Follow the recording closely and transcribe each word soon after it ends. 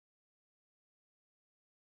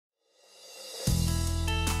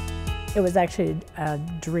It was actually a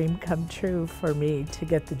dream come true for me to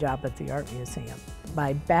get the job at the Art Museum.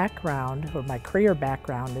 My background, or my career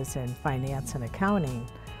background, is in finance and accounting,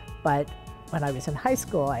 but when I was in high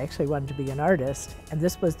school, I actually wanted to be an artist, and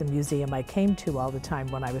this was the museum I came to all the time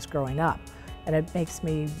when I was growing up. And it makes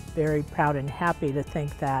me very proud and happy to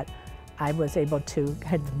think that I was able to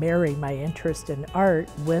kind of marry my interest in art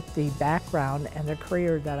with the background and the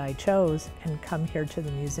career that I chose and come here to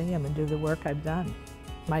the museum and do the work I've done.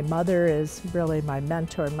 My mother is really my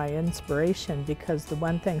mentor, my inspiration, because the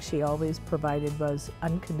one thing she always provided was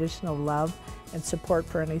unconditional love and support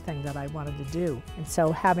for anything that I wanted to do. And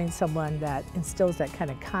so having someone that instills that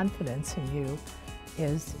kind of confidence in you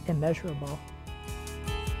is immeasurable.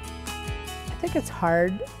 I think it's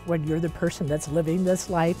hard when you're the person that's living this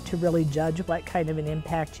life to really judge what kind of an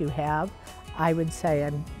impact you have. I would say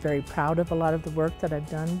I'm very proud of a lot of the work that I've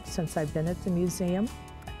done since I've been at the museum.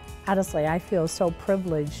 Honestly, I feel so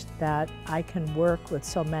privileged that I can work with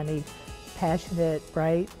so many passionate,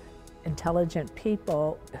 bright, intelligent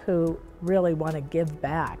people who really want to give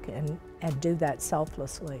back and do that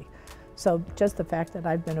selflessly. So just the fact that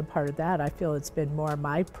I've been a part of that, I feel it's been more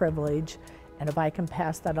my privilege, and if I can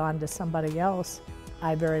pass that on to somebody else,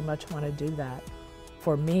 I very much want to do that.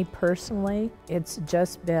 For me personally, it's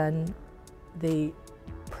just been the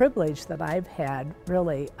privilege that I've had,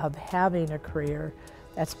 really, of having a career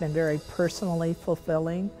that's been very personally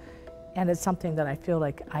fulfilling, and it's something that I feel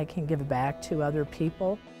like I can give back to other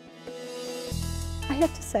people. I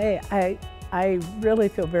have to say, I really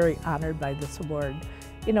feel very honored by this award.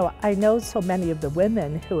 You know, I know so many of the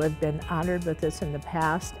women who have been honored with this in the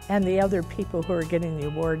past, and the other people who are getting the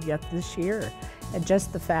award yet this year. And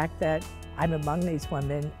just the fact that I'm among these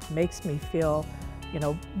women makes me feel, you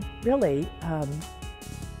know, really,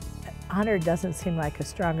 honored doesn't seem like a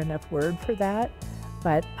strong enough word for that.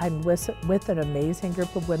 But I'm with an amazing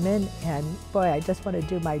group of women, and boy, I just want to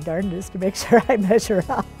do my darndest to make sure I measure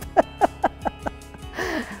up.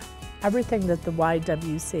 Everything that the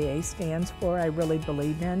YWCA stands for, I really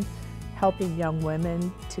believe in. Helping young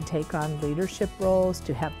women to take on leadership roles,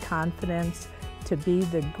 to have confidence, to be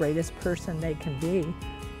the greatest person they can be.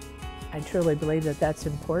 I truly believe that that's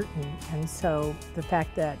important, and so the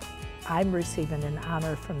fact that I'm receiving an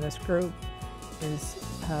honor from this group is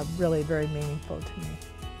really very meaningful to me.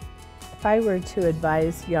 If I were to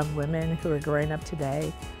advise young women who are growing up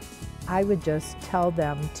today, I would just tell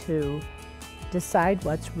them to decide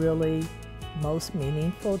what's really most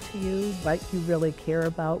meaningful to you, what you really care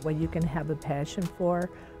about, what you can have a passion for,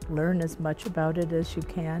 learn as much about it as you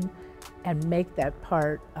can, and make that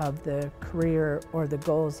part of the career or the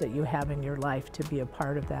goals that you have in your life to be a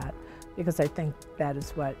part of that, because I think that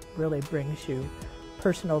is what really brings you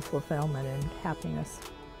personal fulfillment and happiness.